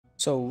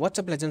So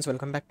WhatsApp legends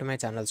welcome back to my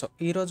channel. So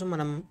ఈ రోజు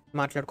మనం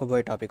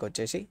మాట్లాడుకోబోయే టాపిక్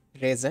వచ్చేసి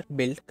రేజర్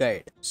బిల్డ్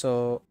గైడ్. సో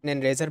నేను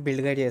రేజర్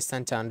బిల్డ్ గైడ్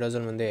చేస్తాను చాలా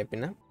రోజుల ముందే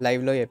చెప్పిన,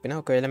 లైవ్లో చెప్పిన.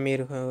 ఒకవేళ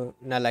మీరు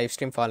నా లైవ్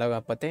స్ట్రీమ్ ఫాలో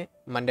కాకపోతే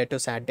Monday to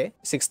Saturday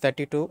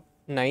 6:30 to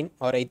 9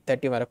 or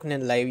 8:30 వరకు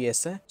నేను లైవ్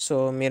చేస్తా. సో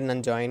మీరు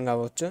నన్ను జాయిన్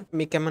కావచ్చు.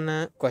 మీకు ఏమన్నా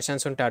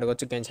క్వశ్చన్స్ ఉంటే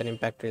అడగొచ్చు, గెన్షన్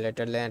ఇంపాక్ట్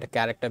రిలేటెడ్ లేదంటే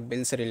క్యారెక్టర్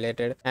బిల్స్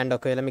రిలేటెడ్. అండ్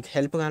ఒకవేళ మీకు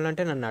హెల్ప్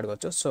కావాలంటే నన్ను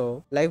అడగొచ్చు. సో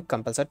లైవ్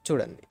కంపల్సరీ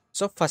చూడండి.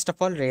 So first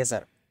of all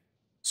razor.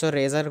 So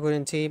razor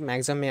గురించి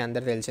మ్యాక్సిమం మీ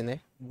అందరు తెలిసిందే,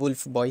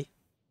 వుల్ఫ్ బాయ్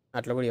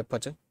అట్లా కూడా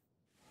చెప్పొచ్చు.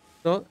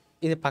 సో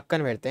ఇది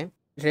పక్కన పెడితే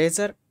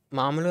రేజర్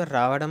మామూలుగా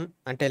రావడం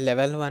అంటే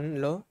లెవెల్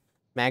 1లో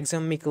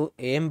మ్యాక్సిమం మీకు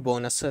ఏం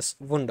బోనసెస్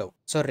ఉండవు.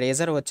 సో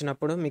రేజర్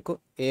వచ్చినప్పుడు మీకు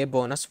ఏ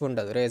బోనస్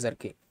ఉండదు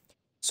రేజర్కి.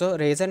 సో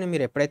రేజర్ని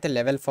మీరు ఎప్పుడైతే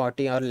లెవెల్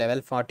 40 ఆర్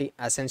లెవెల్ 40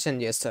 అసెన్షన్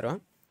చేస్తారో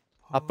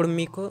అప్పుడు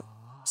మీకు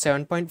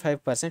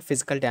 7.5%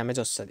 ఫిజికల్ డ్యామేజ్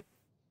వస్తుంది.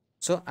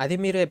 సో అది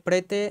మీరు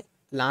ఎప్పుడైతే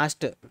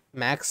లాస్ట్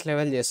మ్యాక్స్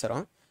లెవెల్ చేస్తారో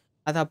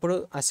అది అప్పుడు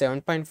ఆ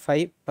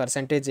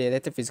 7.5%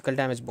 ఏదైతే ఫిజికల్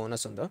డ్యామేజ్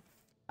బోనస్ ఉందో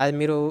అది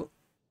మీరు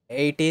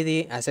 80ది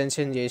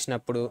అసెన్షన్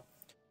చేసినప్పుడు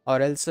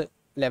ఆర్ ఎల్స్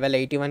లెవెల్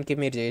 81కి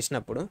మీరు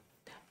చేసినప్పుడు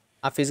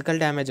ఆ ఫిజికల్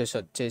డ్యామేజ్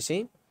వచ్చేసి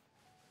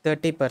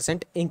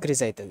 30%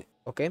 ఇంక్రీజ్ అవుతుంది.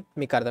 ఓకే,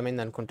 మీకు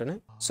అర్థమైంది అనుకుంటున్నా.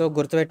 సో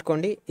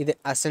గుర్తుపెట్టుకోండి, ఇది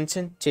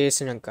అసెన్షన్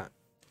చేసినాక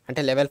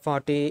అంటే లెవెల్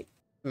 40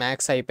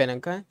 మ్యాక్స్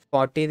అయిపోయాక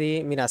 40ది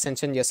మీరు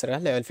అసెన్షన్ చేస్తారు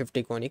కదా లెవెల్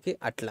 50 కోనికి,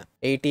 అట్లా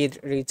 80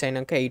 రీచ్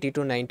అయినాక 80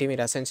 to 90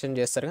 మీరు అసెన్షన్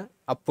చేస్తారు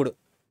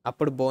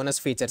అప్పుడు బోనస్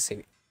ఫీచర్స్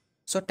ఇవి.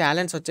 సో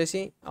టాలెంట్స్ వచ్చేసి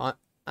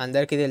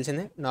అందరికీ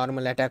తెలిసిందే,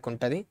 నార్మల్ అటాక్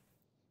ఉంటుంది.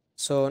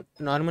 సో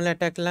నార్మల్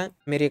అటాక్లో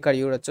మీరు ఇక్కడ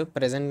చూడొచ్చు,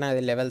 ప్రజెంట్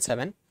నాది లెవెల్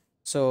 7.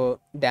 సో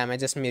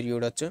డ్యామేజెస్ మీరు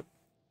చూడొచ్చు.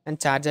 And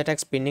charge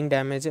attack spinning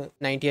damage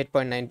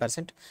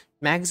 98.9%.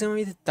 Maximum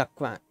ఇది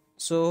తక్కువ,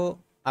 సో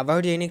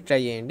అవాయిడ్ చేయడానికి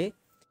ట్రై చేయండి.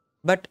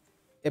 బట్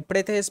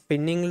ఎప్పుడైతే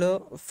స్పిన్నింగ్లో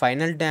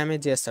ఫైనల్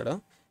డ్యామేజ్ చేస్తాడో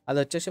అది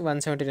వచ్చేసి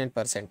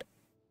 179%.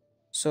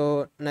 సో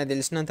నాకు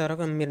తెలిసినంత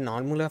వరకు మీరు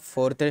నార్మల్గా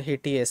 4th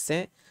హిట్ చేస్తే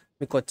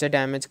మీకు వచ్చే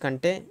డ్యామేజ్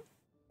కంటే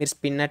మీరు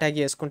స్పిన్ అటాక్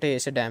చేసుకుంటే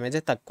చేసే డ్యామేజే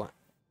తక్కువ.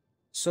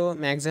 సో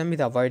మ్యాక్సిమం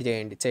ఇది అవాయిడ్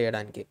చేయండి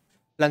చేయడానికి.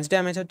 ప్లంజ్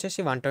డ్యామేజ్ వచ్చేసి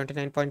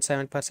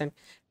 129.7%.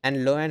 అండ్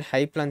లో అండ్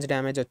హై ప్లంజ్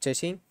డ్యామేజ్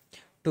వచ్చేసి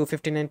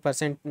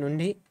 259%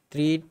 నుండి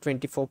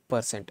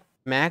 324%.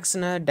 మ్యాక్స్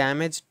నా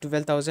డ్యామేజ్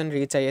 12,000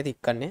 రీచ్ అయ్యేది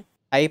ఇక్కడనే.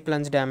 హై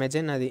ప్లంజ్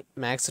డ్యామేజే నాది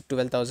మ్యాక్స్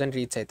 12,000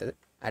 రీచ్ అవుతుంది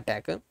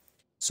అటాక్.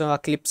 సో ఆ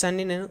క్లిప్స్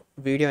అన్నీ నేను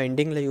వీడియో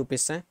ఎండింగ్లో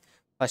చూపిస్తాను.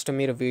 ఫస్ట్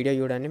మీరు వీడియో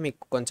చూడండి,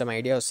 మీకు కొంచెం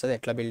ఐడియా వస్తుంది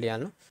ఎట్లా బిల్డ్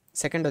చేయాలో.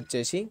 సెకండ్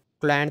వచ్చేసి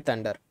క్లాండ్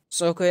థండర్.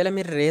 సో ఒకవేళ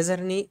మీరు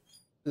రేజర్ని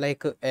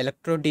లైక్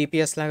ఎలక్ట్రో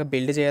డిపిఎస్ లాగా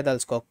బిల్డ్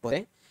చేయదలుచుకోకపోతే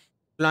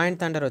క్లాండ్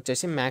థండర్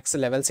వచ్చేసి మ్యాక్స్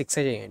లెవెల్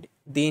 6 చేయండి.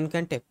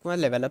 దీనికంటే ఎక్కువ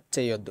లెవెల్ అప్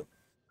చేయొద్దు.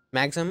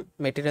 Maximum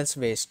materials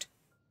waste.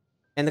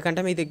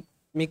 ఎందుకంటే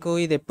మీకు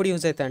ఇది ఎప్పుడు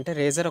యూజ్ అవుతుంది అంటే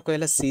రేజర్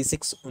ఒకవేళ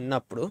C6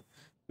 ఉన్నప్పుడు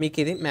మీకు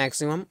ఇది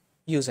మ్యాక్సిమం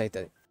యూజ్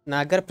అవుతుంది. నా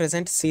దగ్గర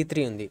ప్రజెంట్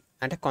C3 ఉంది,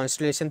 అంటే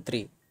కాన్స్టలేషన్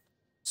 3.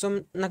 సో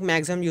నాకు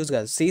మ్యాక్సిమం యూజ్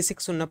కాదు.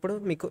 C6 ఉన్నప్పుడు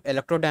మీకు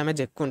ఎలక్ట్రో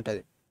డ్యామేజ్ ఎక్కువ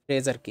ఉంటుంది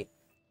రేజర్కి.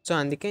 సో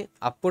అందుకే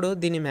అప్పుడు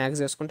దీన్ని మ్యాక్స్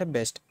చేసుకుంటే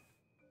బెస్ట్.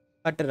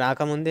 బట్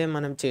రాకముందే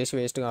మనం చేసి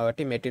వేస్ట్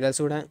కాబట్టి మెటీరియల్స్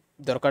కూడా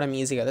దొరకడం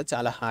ఈజీ కదా,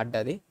 చాలా హార్డ్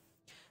అది.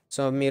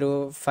 సో మీరు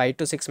 5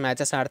 to 6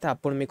 మ్యాచెస్ ఆడితే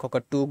అప్పుడు మీకు ఒక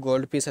 2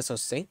 గోల్డ్ పీసెస్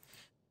వస్తాయి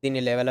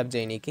దీన్ని లెవెల్ అప్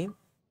చేయనీకి.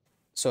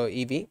 సో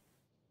ఇవి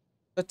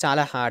సో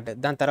చాలా హార్డ్.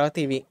 దాని తర్వాత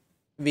ఇవి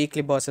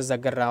వీక్లీ బాసెస్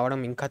దగ్గర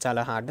రావడం ఇంకా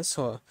చాలా హార్డ్.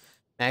 సో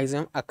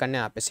మ్యాక్సిమం అక్కడనే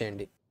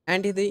ఆపేసేయండి.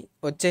 అండ్ ఇది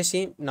వచ్చేసి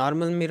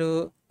నార్మల్ మీరు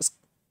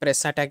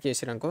ప్రెస్ అటాక్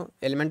చేసిరనుకో,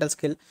 ఎలిమెంటల్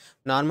స్కిల్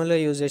నార్మల్గా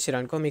యూజ్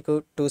చేసిరనుకో మీకు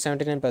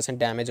 279%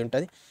 డ్యామేజ్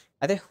ఉంటుంది.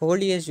 అదే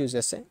హోల్డ్ ఏజ్ యూజ్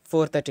చేస్తే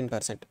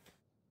 413%.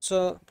 So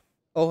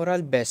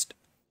overall best.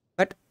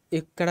 బట్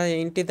ఇక్కడ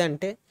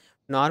ఏంటిదంటే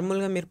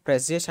నార్మల్గా మీరు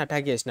ప్రెస్ చేసి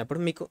అటాక్ చేసినప్పుడు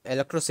మీకు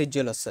ఎలక్ట్రో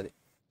సిడ్యూల్ వస్తుంది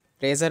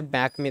రేజర్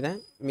బ్యాక్ మీద.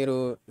 మీరు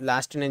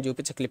లాస్ట్ నేను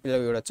చూపించే క్లిప్లో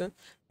చూడొచ్చు,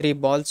 3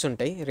 బాల్స్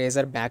ఉంటాయి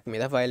రేజర్ బ్యాక్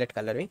మీద, వైలెట్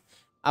కలర్వి.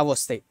 అవి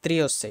వస్తాయి, 3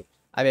 వస్తాయి.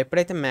 అవి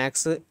ఎప్పుడైతే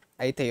మ్యాక్స్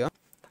అవుతాయో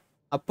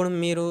అప్పుడు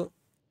మీరు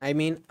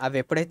అవి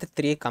ఎప్పుడైతే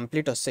 3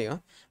 కంప్లీట్ వస్తాయో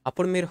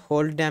అప్పుడు మీరు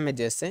హోల్డ్ డ్యామేజ్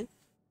చేస్తే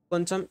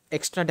కొంచెం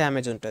ఎక్స్ట్రా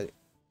డ్యామేజ్ ఉంటుంది.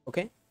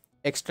 Okay,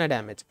 extra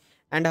damage.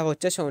 అండ్ అవి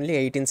వచ్చేసి ఓన్లీ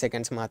 18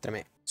 సెకండ్స్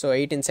మాత్రమే. సో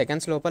 18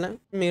 సెకండ్స్ లోపల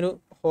మీరు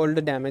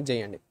హోల్డ్ డ్యామేజ్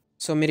చేయండి.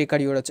 సో మీరు ఇక్కడ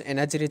చూడొచ్చు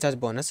energy recharge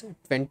bonus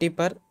 20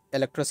 per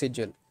electro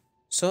సిడ్యూల్.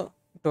 So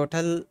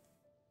total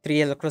 3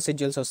 electro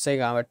సిడ్యూల్స్ వస్తాయి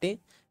కాబట్టి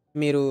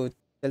మీరు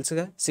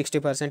తెలుసుగా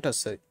 60%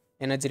 వస్తుంది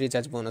ఎనర్జీ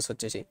రీఛార్జ్ బోనస్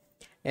వచ్చేసి.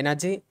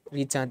 Energy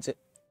recharge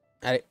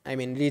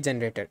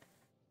regenerated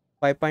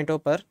 5.0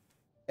 per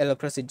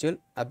electro సిడ్యూల్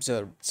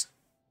absorbs.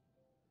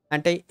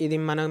 అంటే ఇది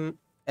మనం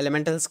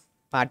ఎలిమెంటల్స్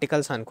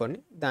పార్టికల్స్ అనుకోండి,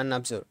 దాన్ని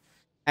అబ్జర్వ్.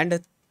 అండ్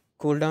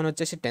కూల్ డౌన్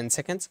వచ్చేసి 10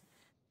 seconds.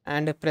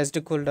 And pressed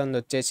cool down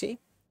వచ్చేసి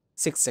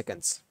 6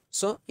 seconds.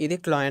 సో ఇది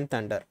క్లాండ్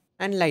thunder.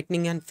 And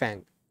lightning and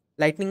FANG.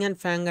 Lightning and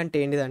FANG అంటే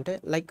ఏంటిదంటే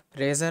like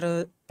razor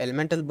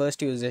elemental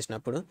burst use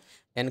చేసినప్పుడు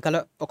వెనకాల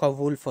ఒక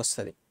వూల్ఫ్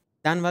వస్తుంది.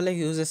 దానివల్ల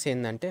యూజెస్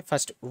ఏంటంటే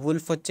ఫస్ట్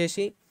వూల్ఫ్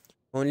వచ్చేసి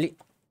ఓన్లీ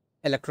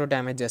ఎలక్ట్రో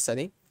డ్యామేజ్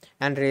చేస్తుంది.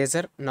 అండ్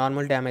రేజర్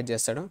నార్మల్ డ్యామేజ్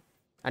చేస్తాడు,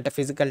 అంటే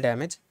ఫిజికల్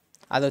డ్యామేజ్.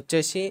 అది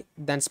వచ్చేసి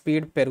దాని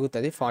స్పీడ్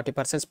పెరుగుతుంది,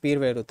 40% స్పీడ్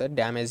పెరుగుతుంది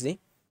డ్యామేజ్ది.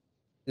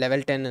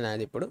 లెవెల్ 10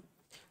 అది ఇప్పుడు.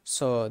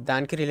 సో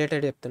దానికి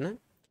రిలేటెడ్ చెప్తున్నా.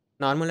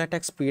 నార్మల్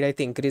అటాక్ స్పీడ్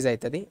అయితే ఇంక్రీజ్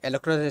అవుతుంది,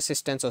 ఎలక్ట్రో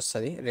రెసిస్టెన్స్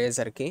వస్తుంది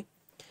రేజర్కి.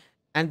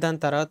 అండ్ దాని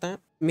తర్వాత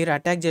మీరు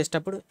అటాక్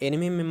చేసేటప్పుడు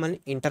ఎనిమీ మిమ్మల్ని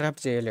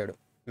ఇంటరప్ట్ చేయలేడు,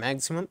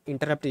 మ్యాక్సిమం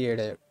ఇంటరప్ట్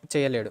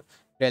చేయలేడు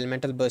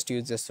ఎలిమెంటల్ బర్స్ట్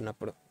యూజ్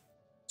చేస్తున్నప్పుడు.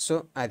 సో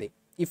అది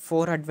ఈ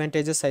 4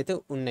 అడ్వాంటేజెస్ అయితే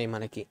ఉన్నాయి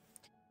మనకి.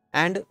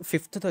 అండ్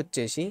ఫిఫ్త్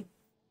వచ్చేసి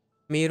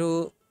మీరు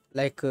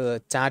లైక్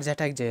చార్జ్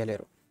అటాక్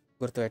చేయలేరు,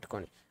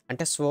 గుర్తుపెట్టుకోండి.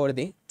 అంటే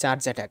స్వోర్డ్ది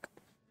చార్జ్ అటాక్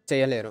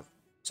చేయలేరు.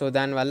 సో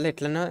దానివల్ల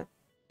ఎట్లన్నా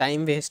టైం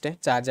వేస్టే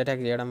చార్జ్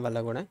అటాక్ చేయడం వల్ల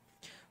కూడా.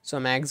 సో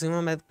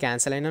మ్యాక్సిమం అది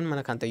క్యాన్సిల్ అయినా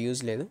మనకు అంత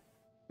యూజ్ లేదు,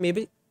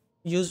 మేబీ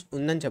యూజ్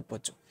ఉందని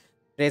చెప్పొచ్చు.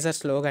 రేజర్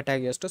స్లోగా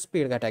అటాక్ చేస్తూ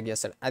స్పీడ్గా అటాక్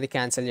చేస్తాడు, అది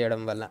క్యాన్సిల్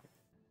చేయడం వల్ల.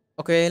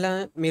 ఒకవేళ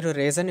మీరు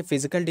రేజర్ని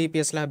ఫిజికల్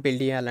డిపిఎస్లా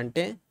బిల్డ్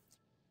చేయాలంటే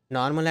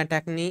నార్మల్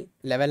అటాక్ని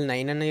లెవెల్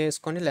 9 అన్న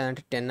చేసుకోండి,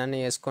 లేదంటే 10 అన్న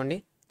చేసుకోండి.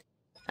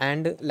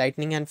 అండ్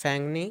లైట్నింగ్ అండ్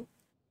ఫ్యాంగ్ని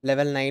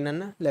లెవెల్ 9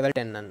 అన్న, లెవెల్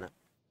 10 అన్న.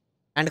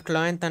 అండ్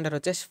క్లా అండ్ థండర్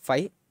వచ్చేసి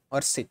 5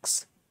 or 6.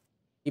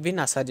 ఇవి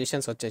నా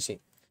సజెషన్స్ వచ్చేసి.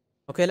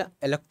 ఒకవేళ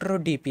ఎలక్ట్రో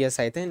డిపిఎస్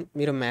అయితే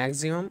మీరు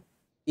మ్యాక్సిమం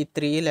ఈ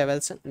 3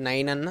 లెవెల్స్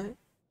 9 అన్న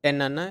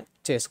 10 అన్న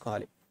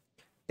చేసుకోవాలి.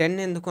 10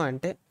 ఎందుకు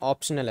అంటే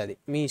ఆప్షనల్, అది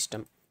మీ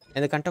ఇష్టం.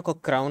 ఎందుకంటే ఒక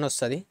క్రౌన్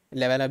వస్తుంది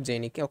లెవెల్ అప్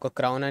చేయడానికి, ఒక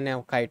క్రౌన్ అనే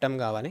ఒక ఐటమ్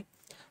కావాలి.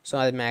 సో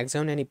అది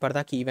మ్యాక్సిమం నేను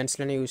ఇప్పటిదాకా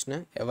ఈవెంట్స్లోనే చూసిన,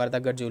 ఎవరి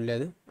దగ్గర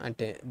చూడలేదు,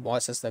 అంటే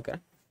బాసెస్ దగ్గర.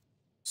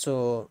 సో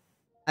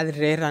అది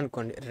రేర్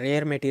అనుకోండి,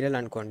 రేర్ మెటీరియల్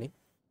అనుకోండి.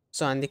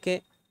 సో అందుకే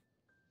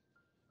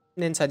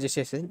నేను సజెస్ట్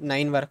చేసేది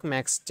 9 వరకు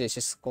మ్యాక్స్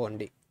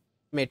చేసేసుకోండి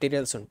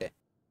మెటీరియల్స్ ఉంటే.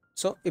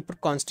 సో ఇప్పుడు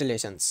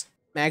కాన్స్టలేషన్స్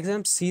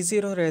మ్యాక్సిమం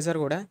C0 రేజర్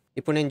కూడా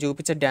ఇప్పుడు నేను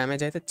చూపించే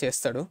డ్యామేజ్ అయితే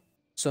చేస్తాడు.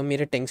 సో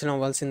మీరు టెన్షన్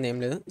అవ్వాల్సింది ఏం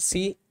లేదు.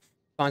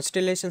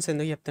 కాన్స్టలేషన్స్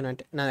ఎందుకు చెప్తాను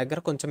అంటే నా దగ్గర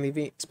కొంచెం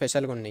ఇవి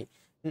స్పెషల్గా ఉన్నాయి.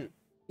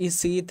 ఈ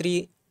C3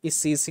 ఈ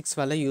C6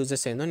 వల్ల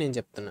యూజెస్ ఏందో నేను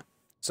చెప్తున్నా.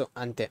 సో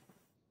అంతే.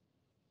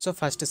 So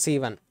first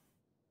C1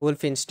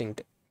 wolf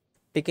instinct.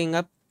 Picking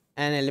up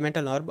an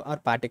elemental orb or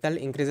particle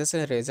increases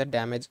razor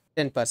damage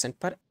 10%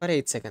 per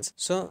 8 seconds.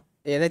 So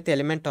ఏదైతే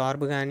ఎలిమెంట్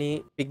ఆర్బ్ కానీ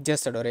పిక్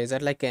చేస్తాడో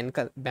రేజర్, లైక్ వెనక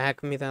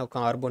బ్యాక్ మీద ఒక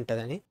ఆర్బ్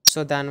ఉంటుందని, సో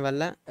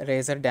దానివల్ల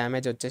రేజర్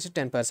డ్యామేజ్ వచ్చేసి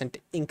 10%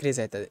 ఇంక్రీజ్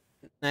అవుతుంది.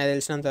 నాకు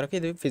తెలిసినంత వరకు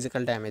ఇది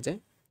ఫిజికల్ డ్యామేజే,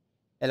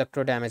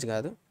 ఎలక్ట్రో డ్యామేజ్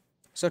కాదు.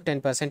 సో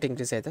 10%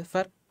 ఇంక్రీజ్ అవుతుంది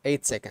ఫర్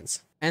 8 seconds.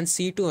 అండ్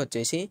C2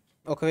 వచ్చేసి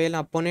ఒకవేళ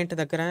అపోనెంట్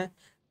దగ్గర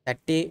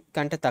 30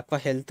 కంటే తక్కువ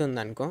హెల్త్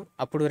ఉందనుకో,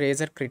 అప్పుడు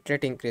రేజర్ క్రిట్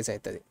రేట్ ఇంక్రీజ్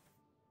అవుతుంది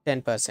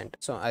 10%.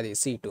 సో అది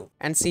C2.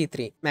 And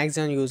C3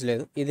 maximum use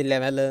లేదు, ఇది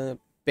లెవెల్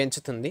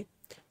పెంచుతుంది.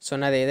 సో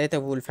నాది ఏదైతే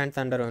వూల్ఫ్ అండ్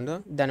థండర్ ఉందో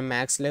దాని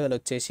మ్యాక్స్ లెవెల్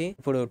వచ్చేసి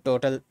ఇప్పుడు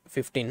టోటల్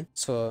 15.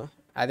 సో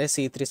అదే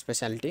C3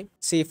 speciality.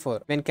 C4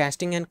 when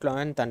casting and క్లా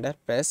and thunder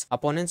press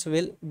opponents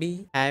will be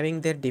having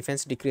there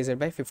defence decreased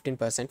by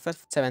 15% for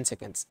 7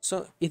 seconds. So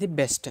ఇది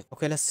బెస్ట్.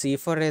 ఒకవేళ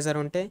C4 రేజర్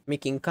ఉంటే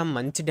మీకు ఇంకా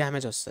మంచి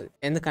డ్యామేజ్ వస్తుంది,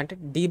 ఎందుకంటే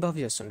డీబఫ్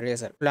చేస్తుంది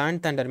రేజర్. క్లా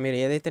అండ్ థండర్ మీరు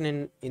ఏదైతే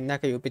నేను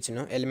ఇందాక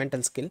చూపించినో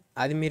ఎలిమెంటల్ స్కిల్,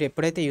 అది మీరు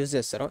ఎప్పుడైతే యూజ్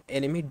చేస్తారో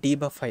ఎనిమీ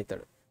డీబఫ్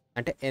అవుతాడు,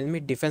 అంటే ఎనిమీ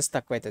డిఫెన్స్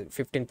తక్కువ అవుతుంది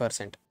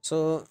 15%. సో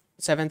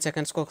 7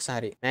 secondsకి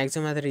ఒకసారి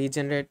మ్యాక్సిమం అది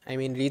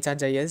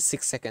రీఛార్జ్ అయ్యేది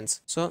 6 seconds.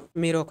 సో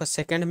మీరు ఒక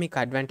సెకండ్ మీకు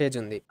అడ్వాంటేజ్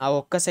ఉంది, ఆ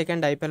ఒక్క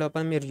సెకండ్ అయిపోయే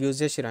లోపల మీరు యూజ్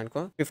చేసిరు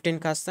అనుకో 15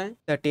 కాస్త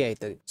 30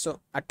 అవుతుంది. సో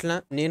అట్లా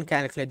నేను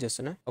క్యాలిక్యులేట్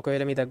చేస్తున్నా.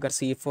 ఒకవేళ మీ దగ్గర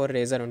C4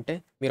 రేజర్ ఉంటే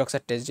మీరు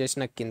ఒకసారి టెస్ట్ చేసి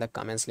నాకు కింద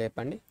కామెంట్స్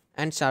లేపండి.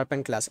 And sharp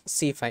and class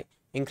C5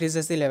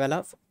 increases the level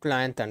of క్లా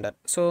and thunder.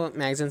 So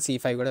maximum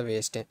C5 కూడా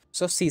వేస్టే.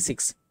 So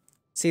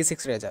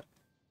C6 razor.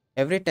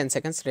 Every 10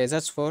 seconds,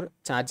 Razor's 4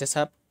 charges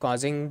up,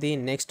 causing the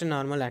next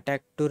normal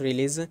attack to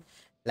release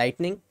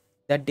lightning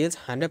that deals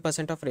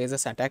 100% of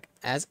Razor's attack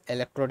as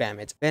electro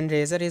damage. When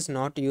Razor is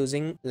not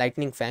using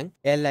Lightning Fang,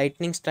 a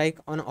lightning strike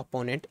on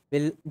opponent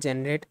will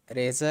generate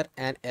Razor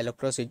and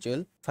electro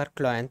sigil for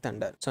Claw and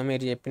Thunder. So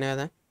మీరు చెప్పిన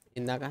కదా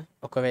ఇందాక,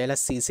 ఒకవేళ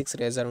C6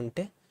 razor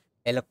ఉంటే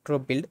electro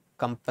build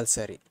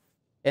compulsory.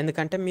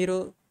 ఎందుకంటే మీరు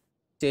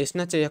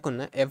చేసినా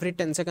చేయకున్నా every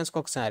 10 secondsకి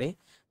ఒకసారి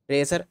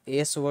రేజర్ ఏ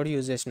స్వర్డ్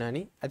యూజ్ చేసినా అని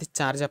అది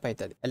ఛార్జ్ అప్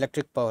అవుతుంది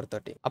ఎలక్ట్రిక్ పవర్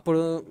తోటి.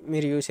 అప్పుడు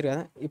మీరు చూసారు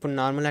కదా, ఇప్పుడు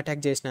నార్మల్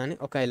అటాక్ చేసినా అని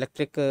ఒక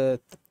ఎలక్ట్రిక్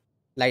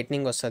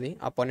లైట్నింగ్ వస్తుంది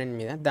అపోనెంట్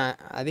మీద,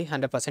 అది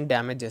 100%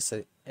 డ్యామేజ్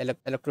చేస్తుంది,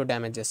 ఎలక్ట్రో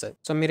డ్యామేజ్ చేస్తుంది.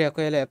 సో మీరు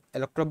ఒకవేళ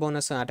ఎలక్ట్రో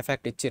బోనస్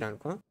ఆర్టిఫాక్ట్ ఇచ్చారు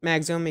అనుకో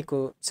మ్యాక్సిమం మీకు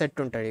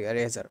సెట్ ఉంటుంది ఇక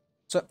రేజర్.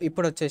 సో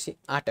ఇప్పుడు వచ్చేసి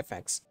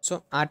ఆర్టిఫాక్ట్స్. సో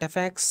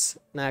ఆర్టిఫాక్ట్స్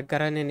నా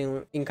దగ్గర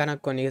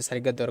నాకు కొన్ని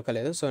సరిగ్గా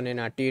దొరకలేదు, సో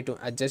నేను అటు ఇటు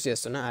అడ్జస్ట్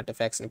చేస్తున్నా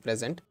ఆర్టిఫాక్ట్స్ని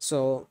ప్రెజెంట్. సో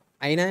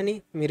అయినా అని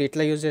మీరు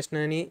ఇట్లా యూజ్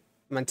చేసినా అని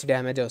మంచి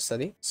డ్యామేజ్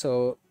వస్తుంది. సో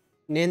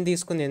నేను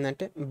తీసుకుంది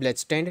ఏంటంటే blood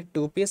స్టైన్డ్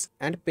 2 piece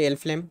and pale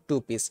flame 2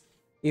 piece.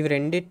 ఇవి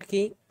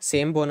రెండింటికి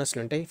సేమ్ బోనస్లు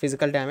ఉంటాయి,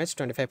 ఫిజికల్ డ్యామేజ్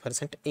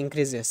 25%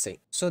 ఇంక్రీజ్ చేస్తాయి.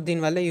 సో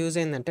దీనివల్ల యూజ్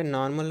ఏంటంటే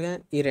నార్మల్గా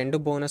ఈ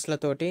 2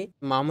 బోనస్లతోటి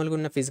మామూలుగా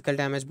ఉన్న ఫిజికల్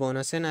డ్యామేజ్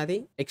బోనస్ నాది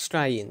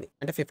ఎక్స్ట్రా అయ్యింది,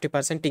 అంటే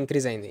 50%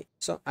 ఇంక్రీజ్ అయింది.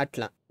 సో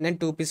అట్లా నేను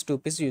 2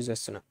 piece యూజ్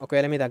చేస్తున్నా.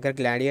 ఒకవేళ మీ దగ్గర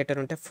గ్లాడియేటర్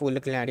ఉంటే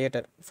ఫుల్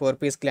గ్లాడియేటర్ 4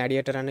 piece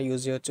గ్లాడియేటర్ అన్న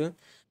యూజ్ చేయొచ్చు,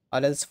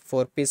 ఆల్ఎల్స్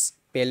 4 piece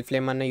పేల్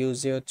ఫ్లేమ్ అన్న యూజ్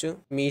చేయొచ్చు,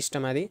 మీ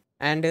ఇష్టం అది.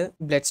 అండ్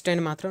బ్లడ్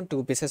స్టైన్ మాత్రం 2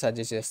 pieces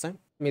సజెస్ట్ చేస్తాం,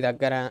 మీ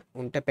దగ్గర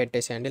ఉంటే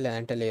పెట్టేసేయండి,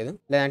 లేదంటే లేదు.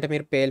 లేదంటే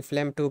మీరు pale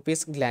flame 2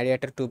 piece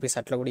gladiator 2 piece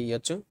అట్లా కూడా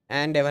ఇవ్వచ్చు.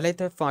 అండ్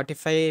ఎవరైతే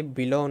 45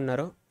 బిలో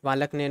ఉన్నారో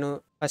వాళ్ళకి నేను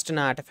ఫస్ట్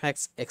నా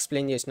ఆర్టిఫాక్ట్స్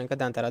ఎక్స్ప్లెయిన్ చేసినాక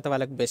దాని తర్వాత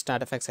వాళ్ళకి బెస్ట్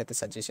ఆర్టిఫాక్ట్స్ అయితే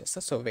సజెస్ట్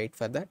చేస్తాను. So wait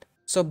for that.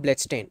 So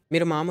blood strain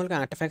మీరు మామూలుగా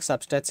ఆర్టిఫాక్ట్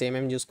సబ్స్టాట్స్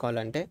ఏమేమి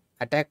చూసుకోవాలంటే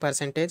attack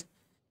percentage,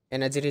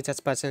 energy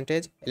recharge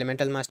percentage,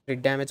 elemental mass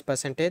crit damage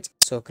percentage,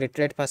 so crit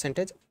rate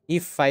percentage. ఈ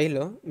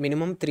 5లో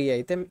మినిమం 3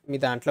 అయితే మీ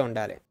దాంట్లో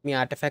ఉండాలి, మీ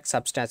ఆర్టిఫాక్ట్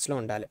సబ్స్టాట్స్లో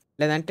ఉండాలి.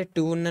 లేదంటే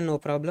 2 ఉన్న నో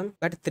ప్రాబ్లం,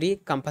 బట్ 3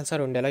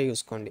 కంపల్సరీ ఉండేలా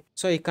చూసుకోండి.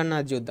 సో ఇక్కడ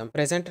నాది చూద్దాం.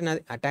 ప్రెసెంట్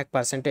నాది అటాక్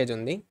పర్సెంటేజ్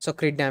ఉంది, సో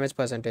క్రిట్ డ్యామేజ్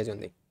పర్సెంటేజ్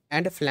ఉంది,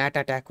 అండ్ ఫ్లాట్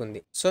అటాక్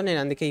ఉంది. సో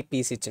నేను అందుకే ఈ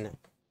పీస్ ఇచ్చిన.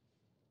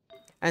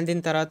 అండ్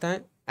దీని తర్వాత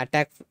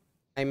అటాక్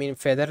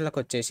ఫెదర్లకు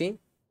వచ్చేసి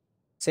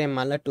సేమ్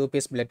మళ్ళీ 2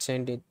 పీస్ బ్లడ్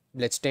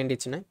స్టెయిన్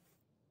ఇచ్చిన.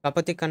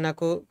 కాకపోతే ఇక్కడ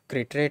నాకు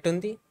క్రిట్ రేట్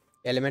ఉంది,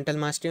 ఎలిమెంటల్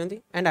మాస్టరీ ఉంది,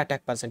 అండ్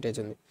అటాక్ పర్సెంటేజ్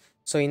ఉంది.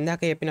 సో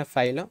ఇందాక చెప్పిన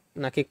 5లో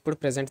నాకు ఇప్పుడు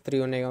ప్రెసెంట్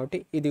 3 ఉన్నాయి కాబట్టి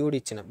ఇది కూడా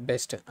ఇచ్చిన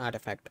బెస్ట్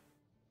ఆర్టిఫాక్ట్.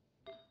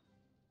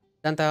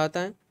 దాని తర్వాత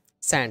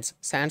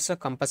శాండ్స్లో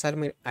కంపల్సరీ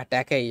మీరు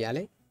అటాకే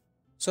వేయాలి.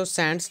 సో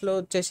శాండ్స్లో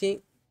వచ్చేసి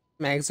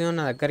మ్యాక్సిమం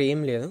నా దగ్గర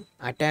ఏం లేదు,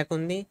 అటాక్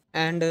ఉంది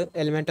అండ్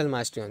ఎలిమెంటల్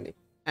మాస్టరీ ఉంది,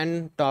 అండ్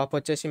టాప్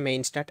వచ్చేసి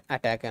మెయిన్ స్టాట్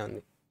అటాకే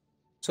ఉంది.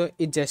 సో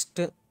ఇది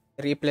జస్ట్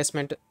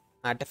రీప్లేస్మెంట్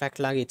ఆర్టిఫాక్ట్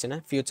లాగా ఇచ్చిన,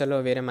 ఫ్యూచర్లో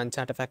వేరే మంచి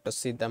ఆర్టిఫాక్ట్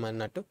వస్తే ఇద్దాం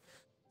అన్నట్టు.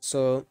 సో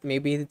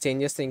మేబీ ఇది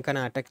చేంజ్ చేస్తే ఇంకా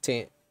నా అటాక్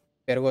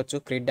పెరగవచ్చు,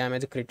 క్రిట్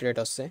డ్యామేజ్ క్రిట్ రేట్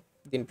వస్తే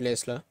దీని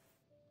ప్లేస్లో.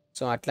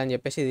 సో అట్లా అని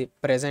చెప్పేసి ఇది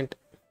ప్రెజెంట్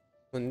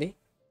ఉంది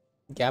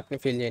గ్యాప్ని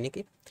ఫిల్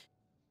చేయడానికి.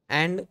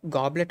 అండ్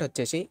గాబ్లెట్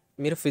వచ్చేసి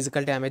మీరు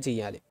ఫిజికల్ డ్యామేజ్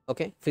ఇవ్వాలి.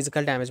 ఓకే,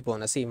 ఫిజికల్ డ్యామేజ్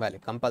బోనస్ ఇవ్వాలి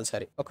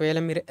కంపల్సరీ. ఒకవేళ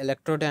మీరు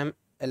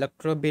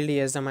ఎలక్ట్రో బిల్డ్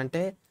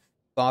చేద్దామంటే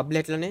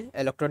గాబ్లెట్లోనే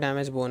ఎలక్ట్రో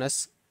డ్యామేజ్ బోనస్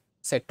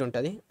సెట్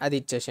ఉంటుంది, అది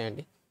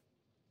ఇచ్చేసేయండి.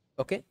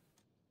 ఓకే,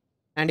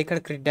 అండ్ ఇక్కడ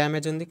క్రిట్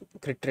డ్యామేజ్ ఉంది,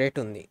 క్రిట్ రేట్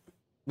ఉంది,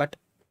 బట్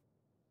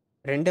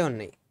రెండే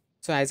ఉన్నాయి.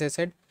 సో యాజ్ ఐ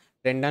సెడ్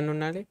 2 అన్న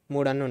ఉండాలి,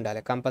 3 అన్న ఉండాలి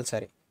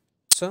కంపల్సరీ.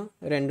 సో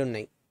 2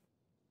 ఉన్నాయి,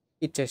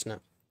 ఇచ్చేసిన.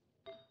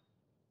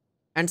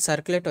 అండ్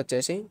సర్క్యులేట్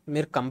వచ్చేసి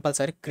మీరు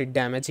కంపల్సరీ క్రిట్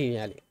డ్యామేజ్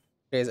ఇవ్వాలి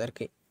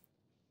రేజర్కి,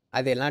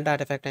 అది ఎలాంటి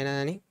ఆర్టిఫాక్ట్ అయినా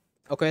కానీ.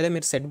 ఒకవేళ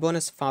మీరు సెట్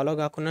బోనస్ ఫాలో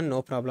కాకుండా నో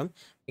ప్రాబ్లం,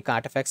 మీకు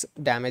ఆర్టిఫాక్ట్స్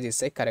డ్యామేజ్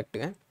ఇస్తాయి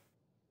కరెక్ట్గా.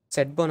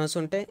 సెట్ బోనస్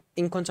ఉంటే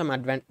ఇంకొంచెం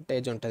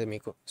అడ్వాంటేజ్ ఉంటుంది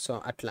మీకు. సో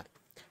అట్లా.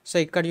 సో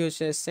ఇక్కడ యూజ్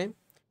చేస్తే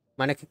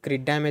మనకి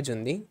క్రిట్ డ్యామేజ్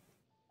ఉంది,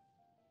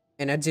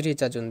 ఎనర్జీ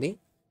రీఛార్జ్ ఉంది,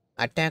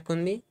 అటాక్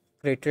ఉంది,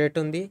 క్రిట్ రేట్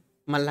ఉంది,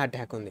 మళ్ళీ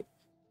అటాక్ ఉంది.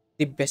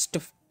 The best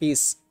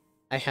peace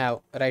I have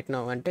right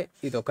now అంటే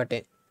ఇది ఒకటే,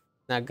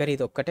 నా దగ్గర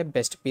ఇది ఒక్కటే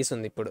బెస్ట్ పీస్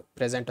ఉంది ఇప్పుడు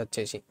ప్రెజెంట్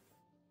వచ్చేసి.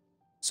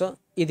 సో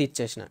ఇది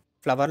ఇచ్చేసిన.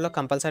 ఫ్లవర్లో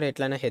కంపల్సరీ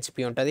ఎట్లయినా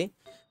హెచ్పి ఉంటుంది,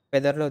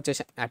 వెదర్లో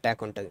వచ్చేసి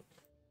అటాక్ ఉంటుంది.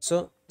 సో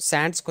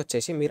శాండ్స్కి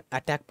వచ్చేసి మీరు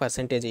అటాక్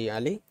పర్సెంటేజ్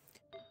ఇవ్వాలి.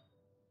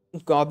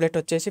 గాబ్లెట్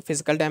వచ్చేసి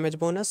ఫిజికల్ డ్యామేజ్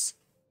బోనస్,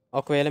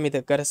 ఒకవేళ మీ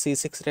దగ్గర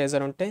C6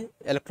 రేజర్ ఉంటే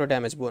electro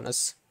damage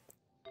bonus.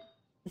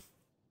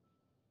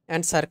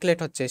 And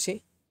circulate వచ్చేసి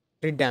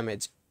crit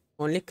damage,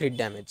 only crit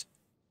damage.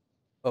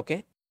 Okay,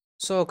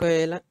 so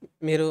ఒకవేళ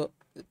మీరు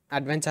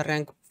అడ్వెంచర్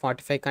ర్యాంక్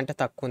 45 కంటే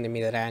తక్కువ ఉంది మీ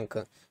ర్యాంక్,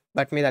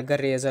 బట్ మీ దగ్గర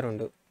రేజర్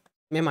ఉండు,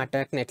 మేము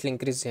అటాక్ని ఎట్లా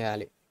ఇంక్రీజ్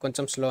చేయాలి,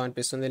 కొంచెం స్లో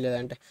అనిపిస్తుంది,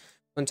 లేదంటే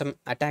కొంచెం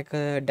అటాక్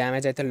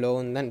డ్యామేజ్ అయితే లో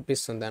ఉంది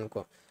అనిపిస్తుంది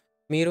అనుకో,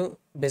 మీరు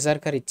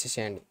బెజర్కర్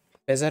ఇచ్చేసేయండి.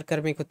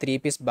 బెజర్కర్ మీకు 3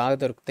 పీస్ బాగా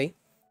దొరుకుతాయి,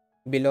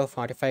 బిలో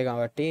 45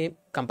 కాబట్టి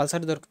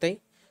కంపల్సరీ దొరుకుతాయి.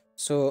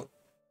 సో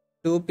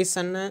 2 పీస్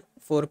అన్న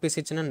 4 పీస్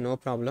ఇచ్చిన no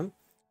problem,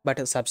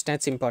 but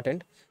substance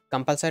important.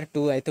 Compulsory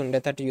 2 అయితే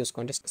ఉండేటట్టు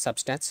చూసుకోండి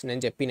సబ్స్టాన్స్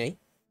నేను చెప్పినాయి.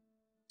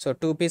 సో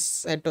 2 పీస్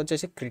సెట్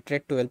వచ్చేసి క్రిట్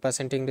రేట్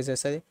 12% ఇంక్రీజ్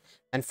చేస్తుంది,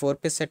 అండ్ 4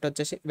 పీస్ సెట్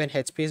వచ్చేసి when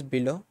HP is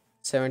below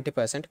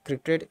 70%,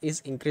 crit rate is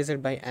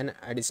increased by an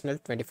additional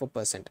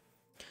 24%.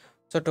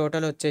 So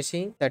total వచ్చేసి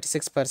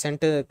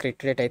 36%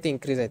 క్రిట్ రేట్ అయితే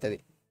increase అవుతుంది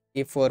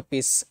ఈ 4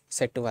 పీస్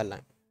సెట్ వల్ల.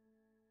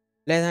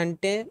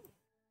 లేదంటే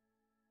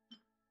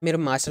మీరు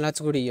మార్షల్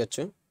ఆర్ట్స్ కూడా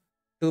ఇవ్వచ్చు.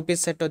 2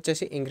 పీస్ సెట్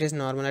వచ్చేసి increase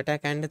normal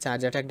attack and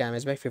charge attack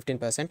damage by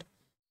 15%,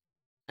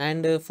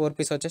 and 4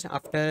 piece వచ్చేసి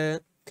after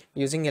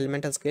using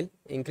elemental skill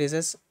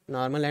increases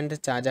normal and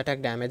charge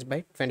attack damage by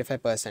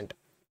 25%.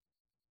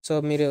 So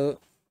మీరు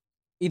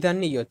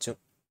ఇదన్నీ ఇవ్వచ్చు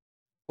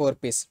 4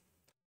 పీస్,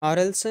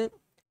 ఆర్ఎల్స్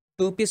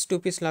 2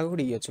 పీస్ లాగా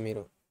కూడా ఇవ్వచ్చు.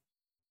 మీరు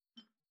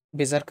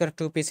బిజర్కర్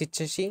 2 పీస్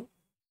ఇచ్చేసి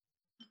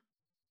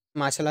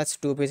మార్షల్ ఆర్ట్స్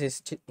 2 పీస్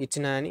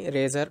ఇచ్చిన అని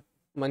రేజర్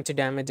మంచి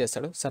డ్యామేజ్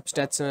చేస్తాడు.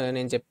 సబ్స్టాట్స్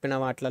నేను చెప్పిన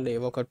వాటిలో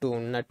ఏవో ఒక 2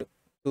 ఉన్నట్టు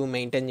 2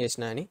 మెయింటైన్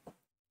చేసిన అని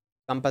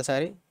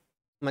కంపల్సరీ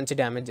మంచి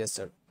డ్యామేజ్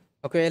చేస్తాడు.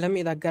 ఒకవేళ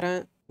మీ దగ్గర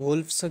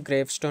వూల్ఫ్స్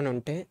గ్రేవ్ స్టోన్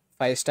ఉంటే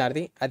 5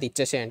 స్టార్ది అది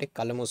ఇచ్చేసేయండి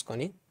కళ్ళు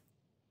మూసుకొని.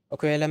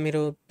 ఒకవేళ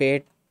మీరు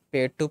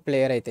పేడ్ టు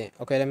ప్లేయర్ అయితే,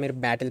 ఒకవేళ మీరు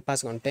బ్యాటిల్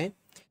పాస్ ఉంటే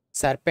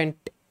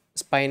సర్పెంట్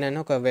స్పైన్ అని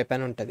ఒక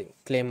వెపన్ ఉంటుంది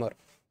క్లేమోర్,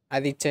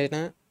 అది ఇచ్చేసిన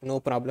నో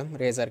ప్రాబ్లం.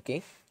 రేజర్కి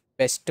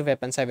బెస్ట్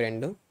వెపన్స్ అవి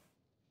 2.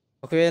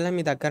 ఒకవేళ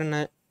మీ దగ్గర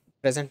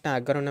ప్రెజెంట్ నా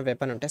దగ్గర ఉన్న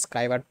వెపన్ ఉంటే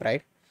స్కైవర్డ్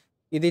ప్రైడ్,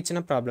 ఇది ఇచ్చిన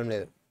ప్రాబ్లం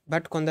లేదు.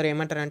 బట్ కొందరు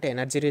ఏమంటారంటే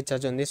ఎనర్జీ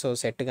రీఛార్జ్ ఉంది సో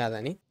సెట్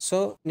కాదని. సో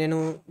నేను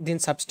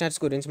దీని సబ్స్టాట్స్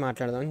గురించి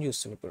మాట్లాడదామని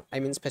చూస్తున్నాను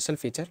ఇప్పుడు, స్పెషల్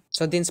ఫీచర్.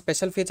 సో దీని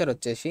స్పెషల్ ఫీచర్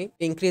వచ్చేసి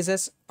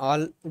increases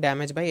all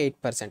damage by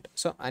 8%.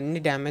 So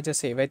అన్ని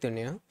డ్యామేజెస్ ఏవైతే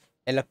ఉన్నాయో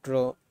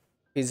ఎలక్ట్రో,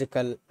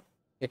 ఫిజికల్,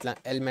 ఇట్లా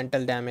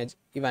ఎలిమెంటల్ డ్యామేజ్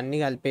ఇవన్నీ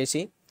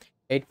కలిపేసి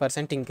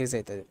 8% ఇంక్రీజ్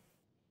అవుతుంది.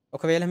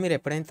 ఒకవేళ మీరు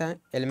ఎప్పుడైతే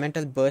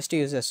ఎలిమెంటల్ బర్స్ట్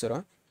యూజ్ చేస్తారో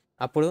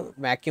అప్పుడు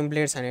వాక్యూమ్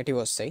బ్లేడ్స్ అనేటివి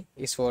వస్తాయి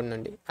ఈ స్వోర్డ్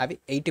నుండి. అవి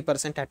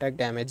 80% అటాక్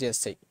డ్యామేజ్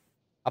చేస్తాయి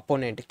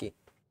అపోనెంట్కి.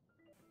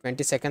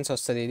 20 సెకండ్స్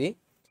వస్తుంది ఇది.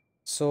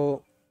 సో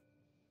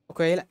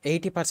ఒకవేళ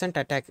 80%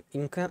 అటాక్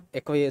ఇంకా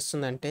ఎక్కువ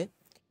చేస్తుందంటే,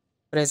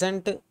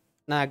 ప్రెజెంట్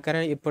నా దగ్గర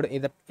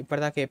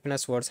ఇప్పటిదాకా చెప్పిన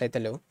స్వోర్డ్స్ అయితే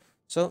లేవు.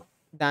 సో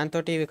దాంతో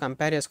ఇవి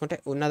కంపేర్ చేసుకుంటే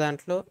ఉన్న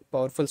దాంట్లో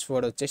పవర్ఫుల్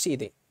స్వోర్డ్ వచ్చేసి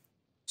ఇది.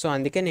 సో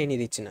అందుకే నేను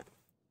ఇది ఇచ్చిన.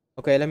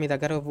 ఒకవేళ మీ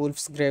దగ్గర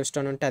వూల్ఫ్స్ గ్రేవ్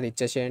స్టోన్ ఉంటే అది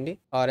ఇచ్చేసేయండి,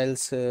 ఆర్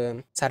ఎల్స్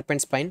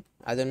సర్పెంట్ స్పైన్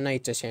అది ఉన్న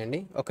ఇచ్చేసేయండి.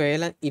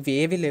 ఒకవేళ ఇవి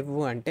ఏవి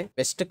లేవు అంటే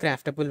బెస్ట్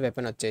క్రాఫ్టబుల్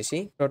వెపన్ వచ్చేసి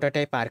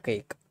ప్రోటోటైప్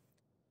ఆర్కైక్.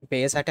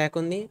 బేస్ అటాక్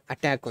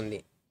ఉంది.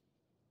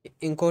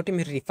 ఇంకోటి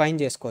మీరు రిఫైన్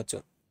చేసుకోవచ్చు.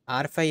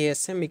 R5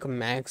 వేస్తే మీకు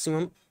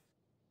మ్యాక్సిమం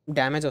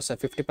డ్యామేజ్ వస్తుంది.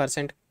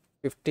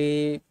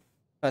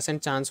 50%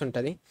 ఛాన్స్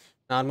ఉంటుంది.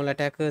 నార్మల్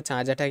అటాక్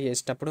ఛార్జ్ అటాక్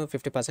చేసేటప్పుడు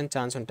 50%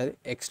 ఛాన్స్ ఉంటుంది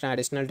ఎక్స్ట్రా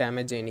అడిషనల్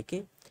డ్యామేజ్ చేయడానికి.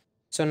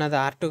 సో నాది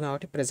R2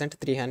 కాబట్టి ప్రెజెంట్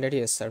 300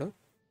 చేస్తాడు.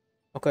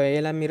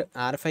 ఒకవేళ మీరు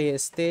R5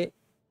 వేస్తే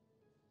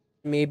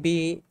మేబీ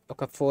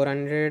ఒక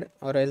 400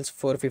 ఆర్ ఎల్స్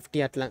 450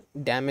 అట్లా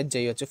డ్యామేజ్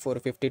చేయొచ్చు.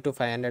 450 to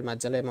 500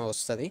 మధ్యలో ఏమో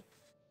వస్తుంది.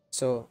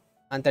 సో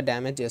అంత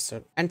డ్యామేజ్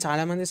చేస్తాడు. అండ్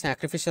చాలామంది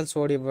సాక్రిఫిషియల్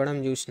సోడ్ ఇవ్వడం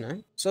చూసిన.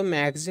 సో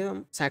మ్యాక్సిమం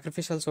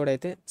సాక్రిఫిషియల్ సోడ్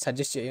అయితే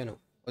సజెస్ట్ చేయను,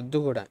 వద్దు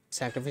కూడా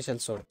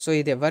సాక్రిఫిషియల్ సోడ్. సో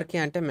ఇది ఎవరికి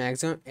అంటే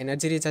మ్యాక్సిమం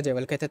ఎనర్జీ రీఛార్జ్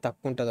ఎవరికైతే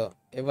తక్కువ ఉంటుందో,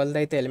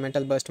 ఎవరిదైతే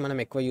ఎలిమెంటల్ బర్స్ట్ మనం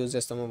ఎక్కువ యూజ్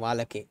చేస్తామో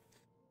వాళ్ళకి.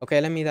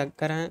 ఒకవేళ మీ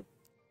దగ్గర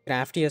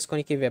క్రాఫ్ట్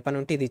చేసుకోనికి వెపన్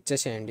ఉంటే ఇది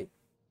ఇచ్చేసేయండి.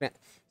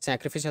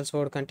 సాక్రిఫిషియల్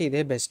సోడ్ కంటే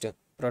ఇదే బెస్ట్,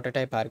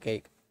 ప్రోటోటైప్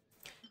ఆర్కైక్.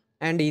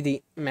 అండ్ ఇది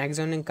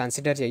మ్యాక్సిమం నేను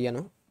కన్సిడర్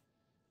చెయ్యను.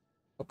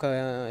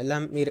 ఒకవేళ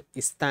మీరు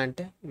ఇస్తా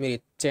అంటే మీరు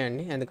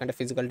ఇచ్చేయండి, ఎందుకంటే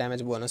ఫిజికల్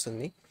డ్యామేజ్ బోనస్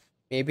ఉంది.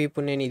 మేబీ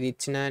ఇప్పుడు నేను ఇది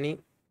ఇచ్చినా అని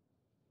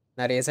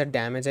నా రేజర్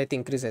డ్యామేజ్ అయితే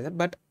ఇంక్రీజ్ అవుతుంది.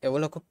 బట్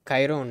ఎవరో ఒక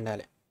కైరో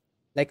ఉండాలి,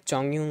 లైక్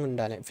చాంగ్యూంగ్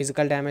ఉండాలి.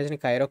 ఫిజికల్ డ్యామేజ్ని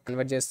కైరో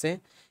కన్వర్ట్ చేస్తే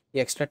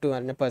ఎక్స్ట్రా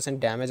 200%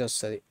 డ్యామేజ్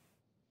వస్తుంది.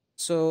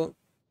 సో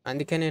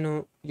అందుకే నేను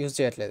యూజ్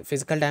చేయట్లేదు.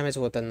 ఫిజికల్ డ్యామేజ్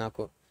పోతుంది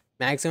నాకు.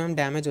 మ్యాక్సిమం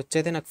డ్యామేజ్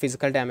వచ్చేది నాకు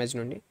ఫిజికల్ డ్యామేజ్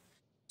నుండి.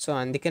 సో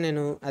అందుకే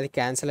నేను అది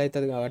క్యాన్సిల్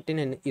అవుతుంది కాబట్టి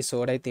నేను ఈ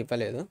సోడ్ అయితే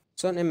ఇవ్వలేదు.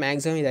 సో నేను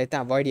మ్యాక్సిమం ఇదైతే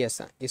అవాయిడ్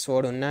చేస్తాను. ఈ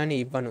సోడ్ ఉన్నా అని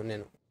ఇవ్వను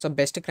నేను. సో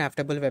బెస్ట్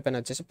క్రాఫ్టబుల్ వెపన్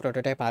వచ్చేసి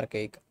ప్రోటోటైప్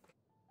ఆర్కైక్.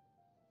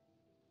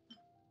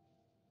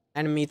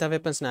 అండ్ మిగతా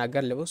వెపన్స్ నా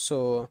దగ్గర లేవు, సో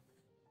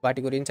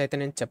వాటి గురించి అయితే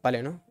నేను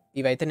చెప్పలేను.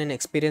 ఇవైతే నేను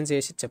ఎక్స్పీరియన్స్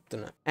చేసి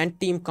చెప్తున్నా. And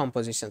team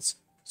compositions.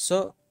 సో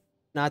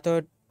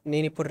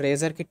నేను ఇప్పుడు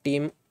రేజర్కి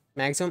టీమ్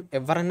మ్యాక్సిమం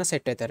ఎవరన్నా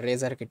సెట్ అవుతారు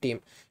రేజర్కి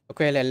టీమ్.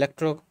 ఒకవేళ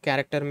ఎలక్ట్రో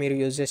క్యారెక్టర్ మీరు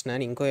యూజ్ చేసినా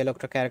అని, ఇంకో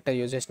ఎలక్ట్రో క్యారెక్టర్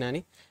యూజ్ చేసినా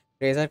అని,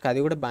 రేజర్కి అది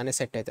కూడా బాగానే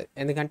సెట్ అవుతుంది.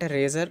 ఎందుకంటే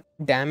రేజర్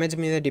డ్యామేజ్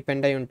మీద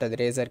డిపెండ్ అయి ఉంటుంది.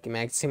 రేజర్కి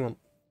మ్యాక్సిమం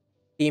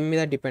టీమ్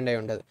మీద డిపెండ్ అయి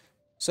ఉండదు.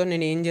 సో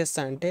నేను ఏం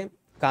చేస్తాను అంటే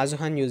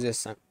కాజుహాన్ యూజ్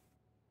చేస్తాను,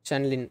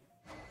 షన్లిన్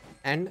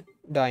అండ్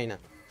డాయినా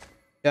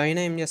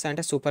ఏం చేస్తా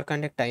అంటే సూపర్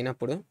కండక్ట్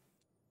అయినప్పుడు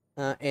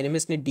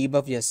ఎనిమిస్ని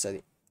డీబఫ్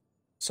చేస్తుంది.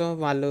 సో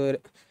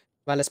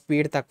వాళ్ళ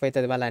స్పీడ్ తక్కువ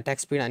అవుతుంది, వాళ్ళ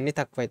అటాక్ స్పీడ్ అన్నీ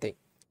తక్కువ అవుతాయి.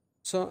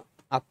 సో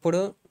అప్పుడు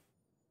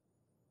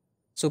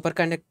సూపర్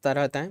కండక్ట్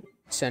తర్వాత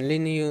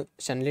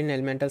షన్లిన్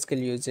ఎలిమెంటల్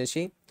స్కిల్ యూజ్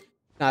చేసి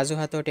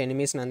కాజుహాతో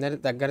ఎనిమీస్ని అందరి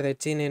దగ్గర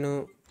తెచ్చి నేను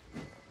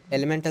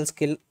ఎలిమెంటల్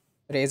స్కిల్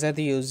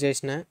రేజర్ది యూజ్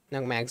చేసిన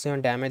నాకు మ్యాక్సిమం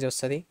డ్యామేజ్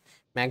వస్తుంది.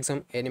 మ్యాక్సిమం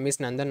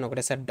ఎనిమీస్ని అందరిని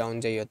ఒకటేసారి డౌన్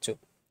చేయొచ్చు.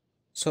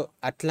 సో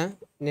అట్లా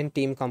నేను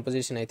టీమ్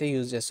కంపోజిషన్ అయితే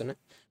యూజ్ చేస్తున్నా.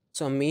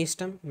 సో మీ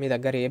ఇష్టం, మీ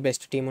దగ్గర ఏ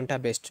బెస్ట్ టీం ఉంటే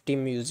ఆ బెస్ట్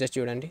టీమ్ యూజ్ చేసి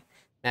చూడండి.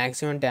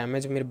 మ్యాక్సిమం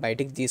డ్యామేజ్ మీరు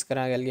బయటికి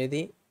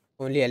తీసుకురాగలిగేది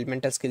ఓన్లీ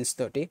ఎలిమెంటల్ స్కిల్స్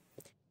తోటి.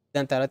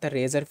 దాని తర్వాత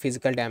రేజర్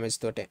ఫిజికల్ డ్యామేజ్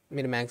తోటే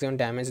మీరు మ్యాక్సిమం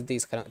డ్యామేజ్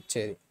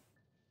తీసుకురావచ్చేది.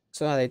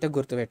 సో అదైతే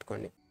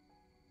గుర్తుపెట్టుకోండి.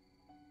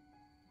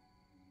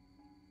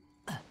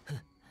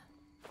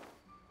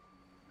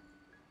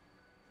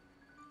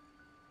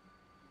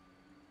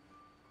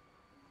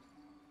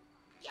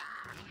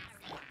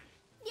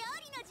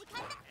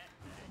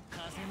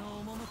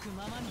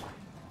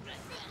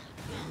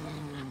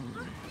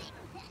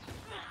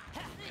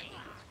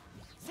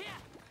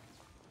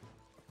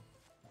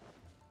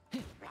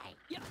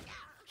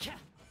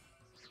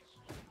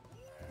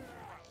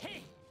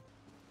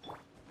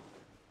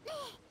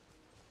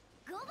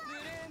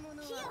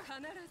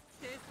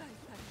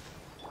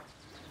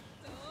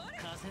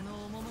風の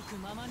赴く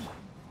ままに。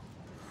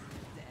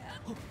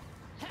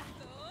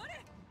そ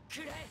れ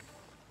くらえ。